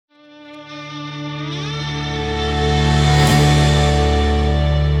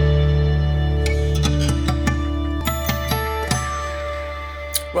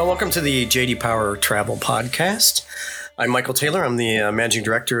Welcome to the JD Power Travel Podcast. I'm Michael Taylor. I'm the Managing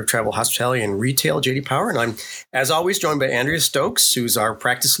Director of Travel, Hospitality, and Retail JD Power. And I'm, as always, joined by Andrea Stokes, who's our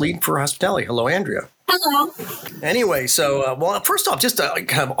practice lead for hospitality. Hello, Andrea. Hello. Anyway, so, first off, just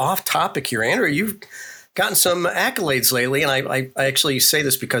kind of off topic here, Andrea, you've gotten some accolades lately. And I actually say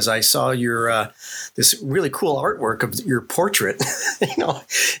this because I saw your this really cool artwork of your portrait,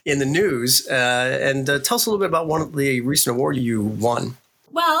 in the news. And tell us a little bit about one of the recent awards you won.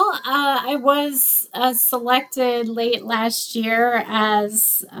 Well, I was selected late last year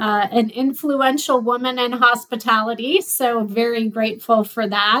as an influential woman in hospitality. So very grateful for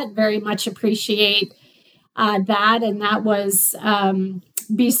that. Very much appreciate that. And that was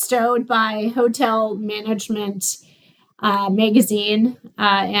bestowed by Hotel Management Magazine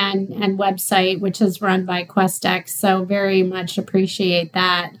and website, which is run by QuestX. So very much appreciate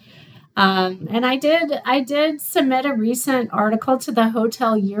that. And I did submit a recent article to the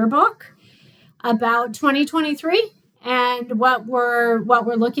Hotel Yearbook about 2023 and what we're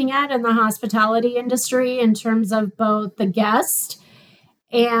looking at in the hospitality industry in terms of both the guest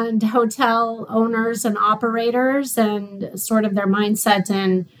and hotel owners and operators and sort of their mindset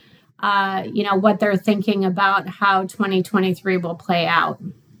and what they're thinking about how 2023 will play out.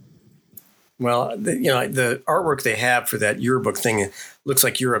 Well, the artwork they have for that yearbook thing looks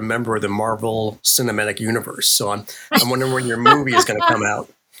like you're a member of the Marvel Cinematic Universe. So I'm wondering when your movie is going to come out.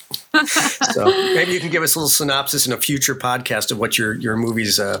 So maybe you can give us a little synopsis in a future podcast of what your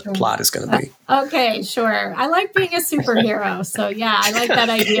movie's plot is going to be. Okay, sure. I like being a superhero. So yeah, I like that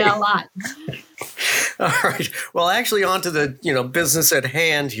idea a lot. All right. Well, actually, on to the business at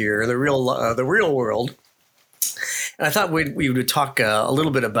hand here, the real world. And I thought we would talk a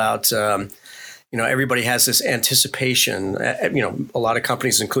little bit about. Everybody has this anticipation. A lot of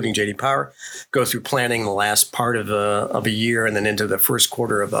companies, including JD Power, go through planning the last part of a year and then into the first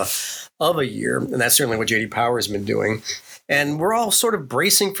quarter of a year. And that's certainly what JD Power has been doing. And we're all sort of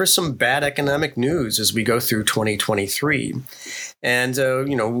bracing for some bad economic news as we go through 2023. And,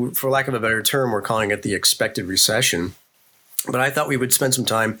 for lack of a better term, we're calling it the expected recession. But I thought we would spend some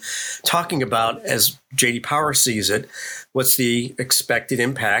time talking about, as JD Power sees it, what's the expected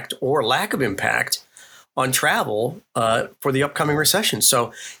impact or lack of impact on travel for the upcoming recession.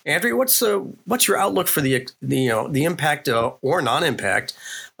 So, Andrea, what's your outlook for the impact or non-impact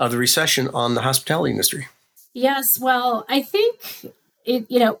of the recession on the hospitality industry? Yes, well, I think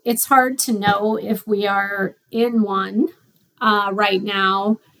it's hard to know if we are in one right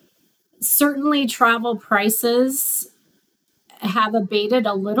now. Certainly, travel prices have abated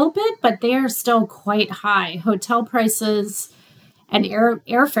a little bit, but they are still quite high. Hotel prices and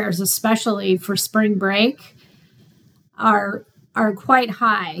airfares, especially for spring break, are quite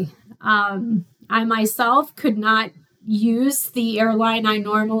high. I myself could not use the airline I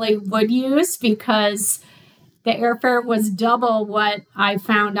normally would use because the airfare was double what I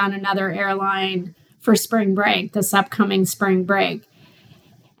found on another airline for spring break, this upcoming spring break.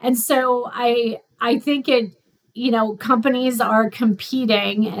 And so I think companies are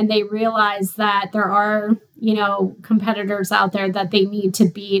competing and they realize that there are, competitors out there that they need to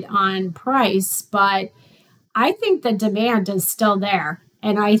beat on price. But I think the demand is still there.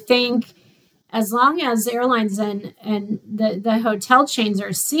 And I think as long as airlines and the hotel chains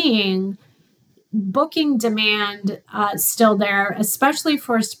are seeing booking demand still there, especially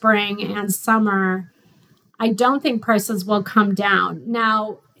for spring and summer, I don't think prices will come down.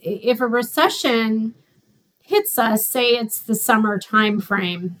 Now, if a recession hits us, say it's the summer time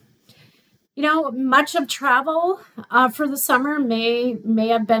frame, much of travel for the summer may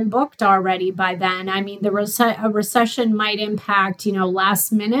have been booked already by then. I mean, a recession might impact,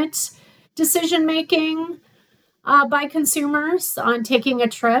 last minute decision making by consumers on taking a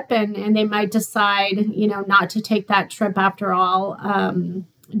trip, and they might decide, not to take that trip after all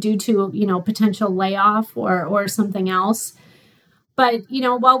due to, potential layoff or something else. But,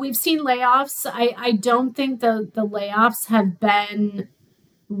 while we've seen layoffs, I don't think the layoffs have been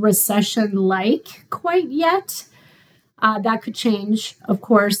recession-like quite yet. That could change, of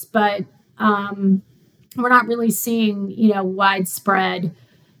course, but we're not really seeing, widespread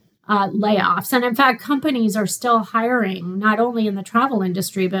layoffs. And in fact, companies are still hiring, not only in the travel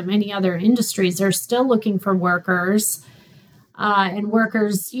industry, but many other industries. They're still looking for workers. And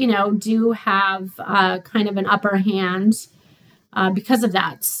workers, do have kind of an upper hand because of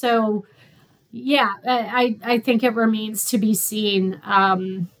that. So, yeah, I think it remains to be seen.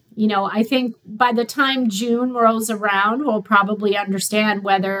 I think by the time June rolls around, we'll probably understand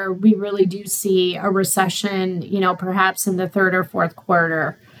whether we really do see a recession, perhaps in the third or fourth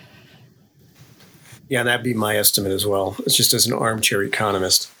quarter. Yeah, that'd be my estimate as well. It's just as an armchair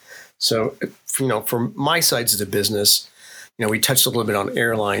economist. So, from my sides of the business, we touched a little bit on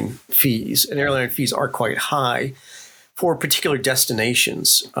airline fees, and airline fees are quite high for particular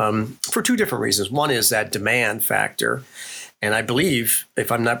destinations for two different reasons. One is that demand factor. And I believe,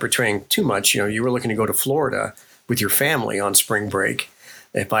 if I'm not betraying too much, you were looking to go to Florida with your family on spring break,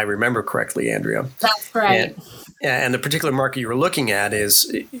 if I remember correctly, Andrea. That's right. And the particular market you were looking at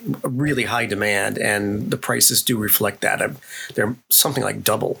is a really high demand, and the prices do reflect that. They're something like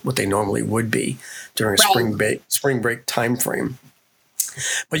double what they normally would be during a spring break time frame.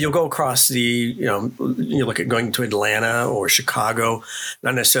 But you'll go across you look at going to Atlanta or Chicago,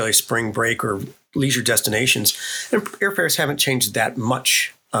 not necessarily spring break or leisure destinations, and airfares haven't changed that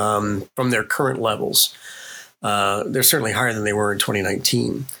much from their current levels. They're certainly higher than they were in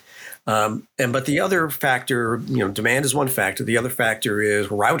 2019. But the other factor, demand is one factor. The other factor is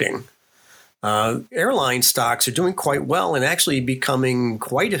routing. Airline stocks are doing quite well and actually becoming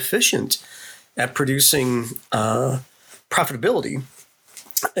quite efficient at producing profitability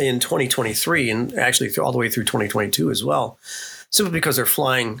in 2023 and actually all the way through 2022 as well, simply because they're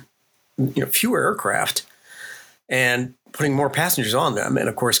flying fewer aircraft and putting more passengers on them, and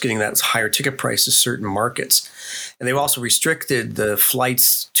of course getting that higher ticket price to certain markets. And they've also restricted the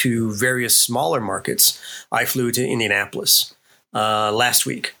flights to various smaller markets. I flew to Indianapolis last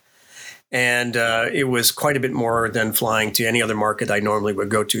week, and it was quite a bit more than flying to any other market I normally would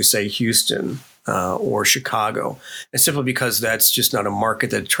go to, say Houston or Chicago, and simply because that's just not a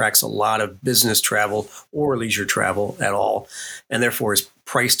market that attracts a lot of business travel or leisure travel at all, and therefore is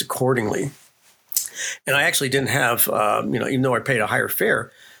priced accordingly. And I actually didn't have, even though I paid a higher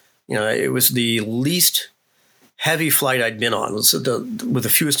fare, it was the least heavy flight I'd been on, with the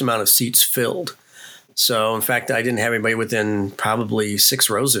fewest amount of seats filled. So, in fact, I didn't have anybody within probably 6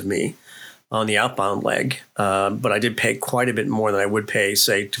 rows of me on the outbound leg, but I did pay quite a bit more than I would pay,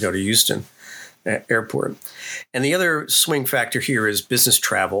 say, to go to Houston Airport. And the other swing factor here is business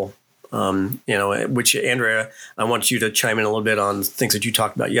travel. Which, Andrea, I want you to chime in a little bit on things that you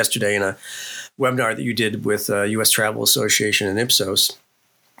talked about yesterday in a webinar that you did with U.S. Travel Association and Ipsos.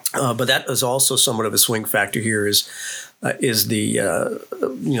 But that is also somewhat of a swing factor here is the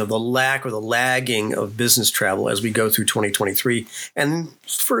lack or the lagging of business travel as we go through 2023, and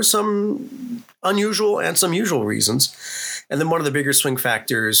for some unusual and some usual reasons. And then one of the bigger swing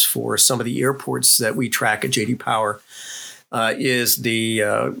factors for some of the airports that we track at J.D. Power is the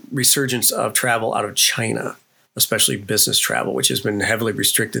resurgence of travel out of China, especially business travel, which has been heavily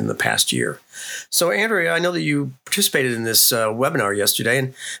restricted in the past year. So, Andrea, I know that you participated in this webinar yesterday,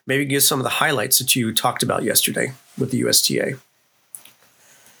 and maybe give some of the highlights that you talked about yesterday with the USTA.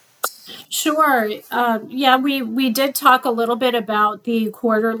 Sure. We did talk a little bit about the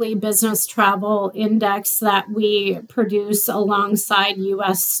quarterly business travel index that we produce alongside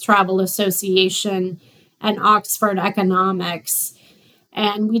U.S. Travel Association and Oxford Economics.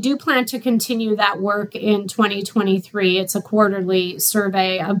 And we do plan to continue that work in 2023. It's a quarterly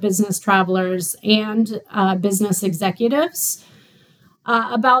survey of business travelers and business executives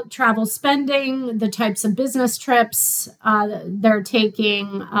about travel spending, the types of business trips they're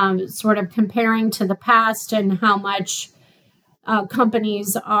taking, sort of comparing to the past and how much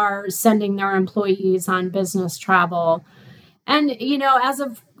companies are sending their employees on business travel. And,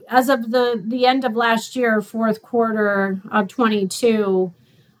 as of the end of last year, fourth quarter of 22,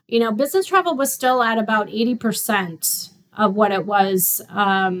 business travel was still at about 80% of what it was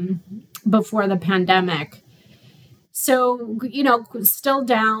before the pandemic. So, still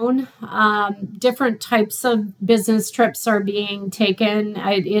down. Different types of business trips are being taken.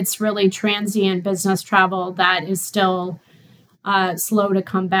 It's really transient business travel that is still slow to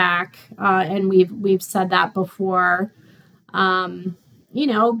come back. And we've said that before.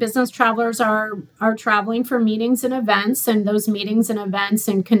 Business travelers are traveling for meetings and events, and those meetings and events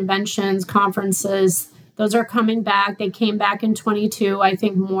and conventions, conferences, those are coming back. They came back in 22. I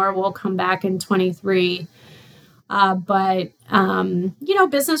think more will come back in 23. But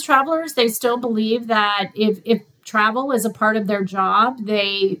business travelers, they still believe that if travel is a part of their job,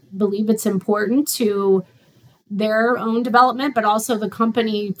 they believe it's important to their own development, but also the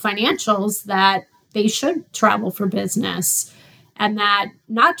company financials, that they should travel for business. And that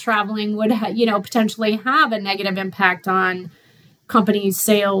not traveling would, potentially have a negative impact on company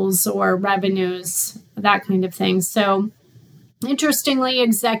sales or revenues, that kind of thing. So, interestingly,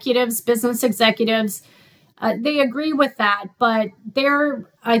 business executives, they agree with that, but they're,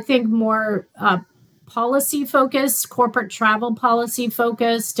 I think, more policy focused, corporate travel policy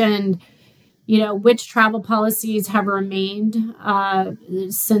focused, and which travel policies have remained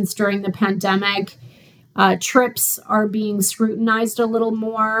since during the pandemic. Trips are being scrutinized a little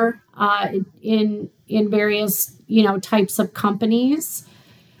more in various types of companies.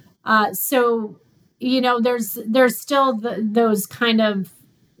 So there's still those kind of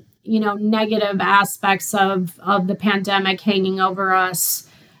negative aspects of the pandemic hanging over us.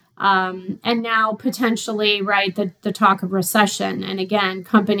 And now potentially, right, the talk of recession. And again,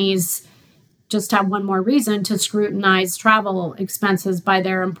 companies just have one more reason to scrutinize travel expenses by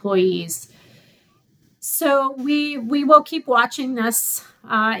their employees. So we will keep watching this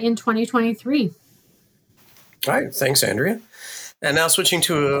in 2023. All right. Thanks, Andrea. And now switching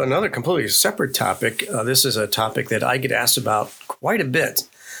to another completely separate topic. This is a topic that I get asked about quite a bit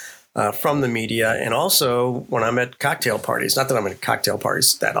from the media, and also when I'm at cocktail parties. Not that I'm at cocktail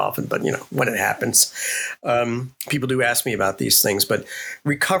parties that often, but when it happens, people do ask me about these things. But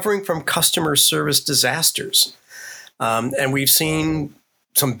recovering from customer service disasters, and we've seen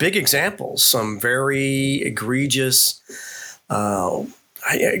some big examples, some very egregious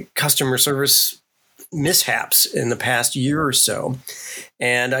customer service mishaps in the past year or so.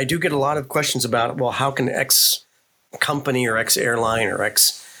 And I do get a lot of questions about, well, how can X company or X airline or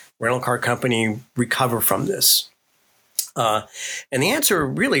X rental car company recover from this? And the answer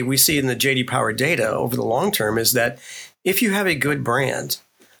really we see in the J.D. Power data over the long term is that if you have a good brand,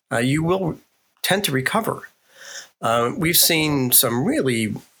 you will tend to recover. We've seen some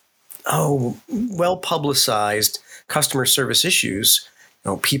really well-publicized customer service issues,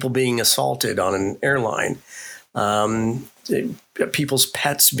 people being assaulted on an airline, people's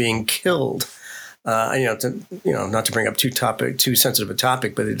pets being killed. Not to bring up too sensitive a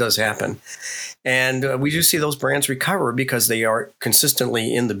topic, but it does happen. And we do see those brands recover because they are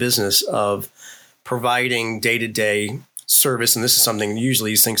consistently in the business of providing day-to-day service. And this is something, usually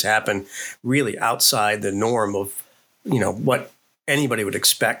these things happen really outside the norm of, what anybody would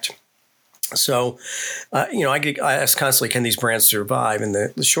expect. So, I get asked constantly, can these brands survive? And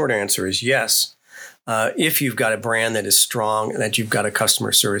the short answer is yes. If you've got a brand that is strong and that you've got a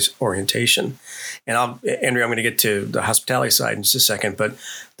customer service orientation. And Andrea, I'm going to get to the hospitality side in just a second, but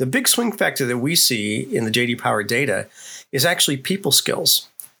the big swing factor that we see in the J.D. Power data is actually people skills,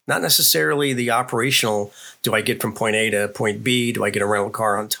 not necessarily the operational. Do I get from point A to point B? Do I get a rental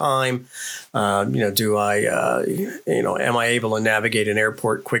car on time? Do I, am I able to navigate an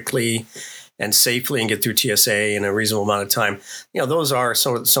airport quickly and safely and get through TSA in a reasonable amount of time? Those are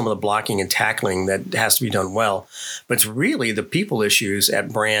some of the blocking and tackling that has to be done well. But it's really the people issues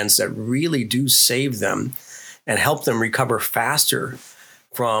at brands that really do save them and help them recover faster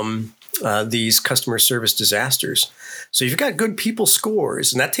from these customer service disasters. So you've got good people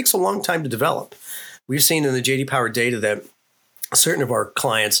scores, and that takes a long time to develop. We've seen in the J.D. Power data that certain of our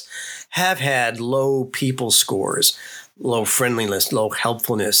clients have had low people scores, low friendliness, low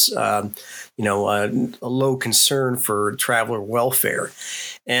helpfulness, a low concern for traveler welfare.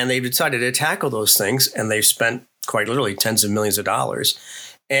 And they've decided to tackle those things, and they've spent quite literally tens of millions of dollars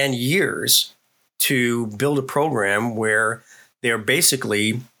and years to build a program where they're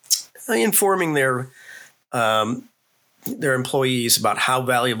basically informing their employees about how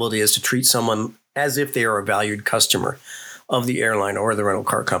valuable it is to treat someone as if they are a valued customer of the airline or the rental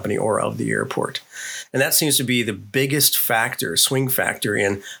car company or of the airport. And that seems to be the biggest factor, swing factor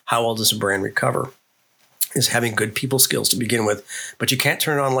in how well does a brand recover, is having good people skills to begin with. But you can't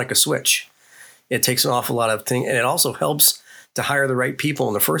turn it on like a switch. It takes an awful lot of things. And it also helps to hire the right people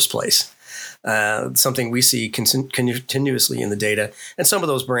in the first place. Something we see continuously in the data. And some of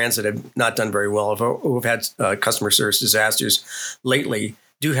those brands that have not done very well, who have had customer service disasters lately,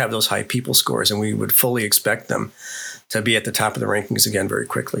 do have those high people scores, and we would fully expect them to be at the top of the rankings again very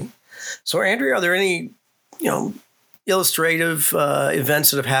quickly. So, Andrea, are there any, illustrative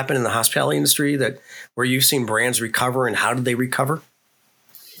events that have happened in the hospitality industry where you've seen brands recover, and how did they recover?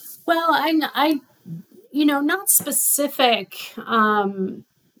 Well, I not specific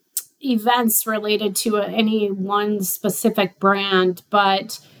events related to any one specific brand,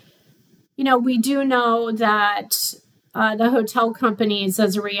 but we do know that the hotel companies,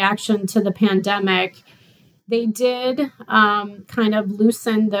 as a reaction to the pandemic, they did kind of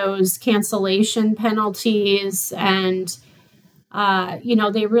loosen those cancellation penalties, and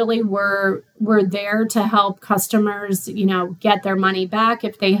they really were there to help customers, get their money back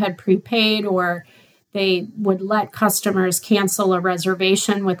if they had prepaid, or they would let customers cancel a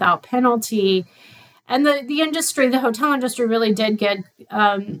reservation without penalty. And the hotel industry really did get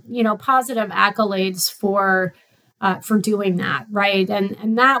positive accolades for doing that, right?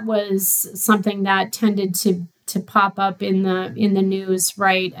 And that was something that tended to pop up in the news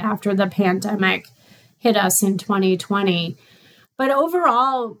right after the pandemic hit us in 2020. But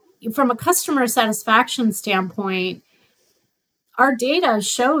overall, from a customer satisfaction standpoint, our data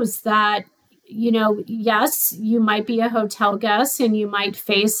shows that, yes, you might be a hotel guest and you might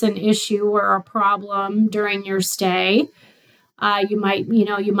face an issue or a problem during your stay. You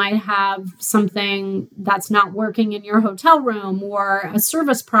might have something that's not working in your hotel room or a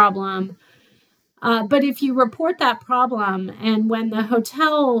service problem. But if you report that problem, and when the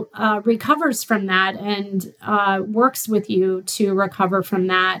hotel recovers from that and works with you to recover from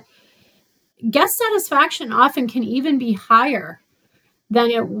that, guest satisfaction often can even be higher than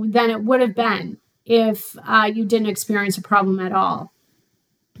it would have been if you didn't experience a problem at all.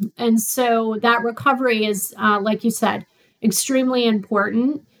 And so that recovery is, like you said, extremely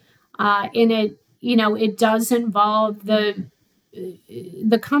important. And it does involve the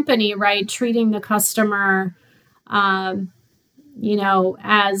company, right, treating the customer, as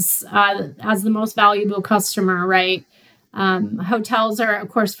the most valuable customer, right? Hotels are, of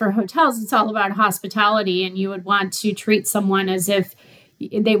course, for hotels, it's all about hospitality, and you would want to treat someone as if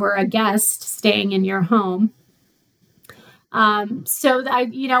they were a guest staying in your home. So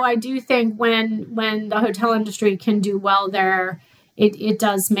I do think when the hotel industry can do well there, it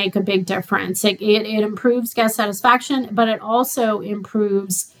does make a big difference. It improves guest satisfaction, but it also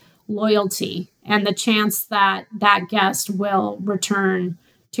improves loyalty and the chance that that guest will return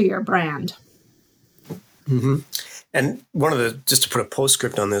to your brand. Mm-hmm. And just to put a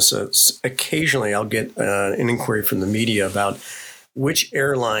postscript on this, occasionally I'll get an inquiry from the media about which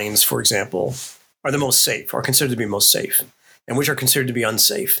airlines, for example, are the most safe, are considered to be most safe, and which are considered to be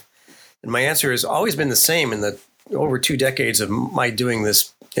unsafe. And my answer has always been the same in the over 2 decades of my doing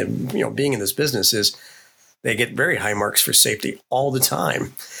this, being in this business, is they get very high marks for safety all the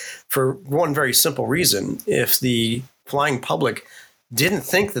time for one very simple reason. If the flying public didn't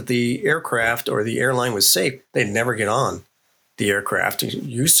think that the aircraft or the airline was safe, they'd never get on the aircraft.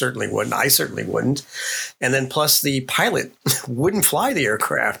 You certainly wouldn't. I certainly wouldn't. And then plus the pilot wouldn't fly the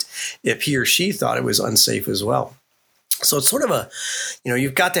aircraft if he or she thought it was unsafe as well. So it's sort of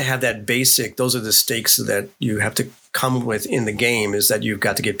you've got to have that basic, those are the stakes that you have to come with in the game, is that you've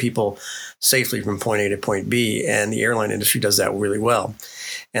got to get people safely from point A to point B. And the airline industry does that really well.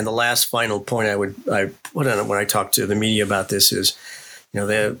 And the last final point I put on it when I talk to the media about this is,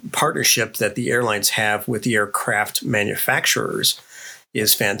 the partnership that the airlines have with the aircraft manufacturers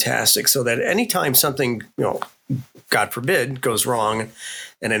is fantastic. So that anytime something, God forbid, goes wrong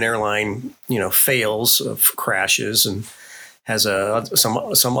and an airline, fails, crashes and has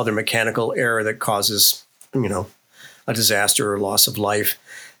some other mechanical error that causes, a disaster or loss of life,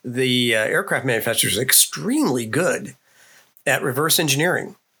 the aircraft manufacturers are extremely good at reverse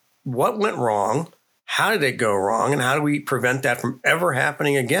engineering. What went wrong? How did it go wrong? And how do we prevent that from ever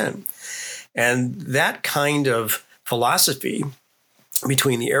happening again? And that kind of philosophy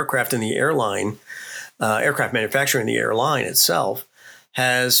between the aircraft and the airline, aircraft manufacturer and the airline itself,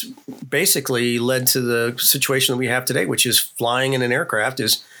 has basically led to the situation that we have today, which is flying in an aircraft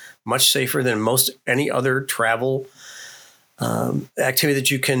is much safer than most any other travel activity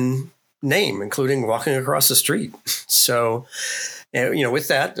that you can name, including walking across the street. So, with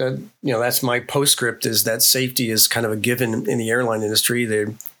that, that's my postscript, is that safety is kind of a given in the airline industry.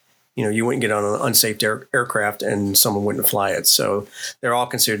 You wouldn't get on an unsafe aircraft and someone wouldn't fly it. So they're all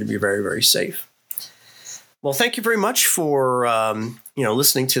considered to be very, very safe. Well, thank you very much for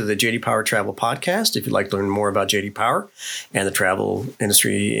listening to the JD Power Travel Podcast. If you'd like to learn more about JD Power and the travel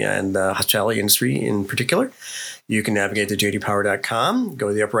industry and the hospitality industry in particular, you can navigate to jdpower.com, go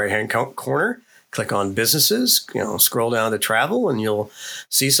to the upper right-hand corner, click on businesses, scroll down to travel, and you'll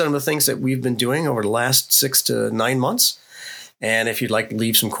see some of the things that we've been doing over the last 6 to 9 months. And if you'd like to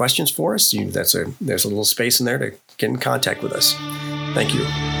leave some questions for us, there's a little space in there to get in contact with us. Thank you.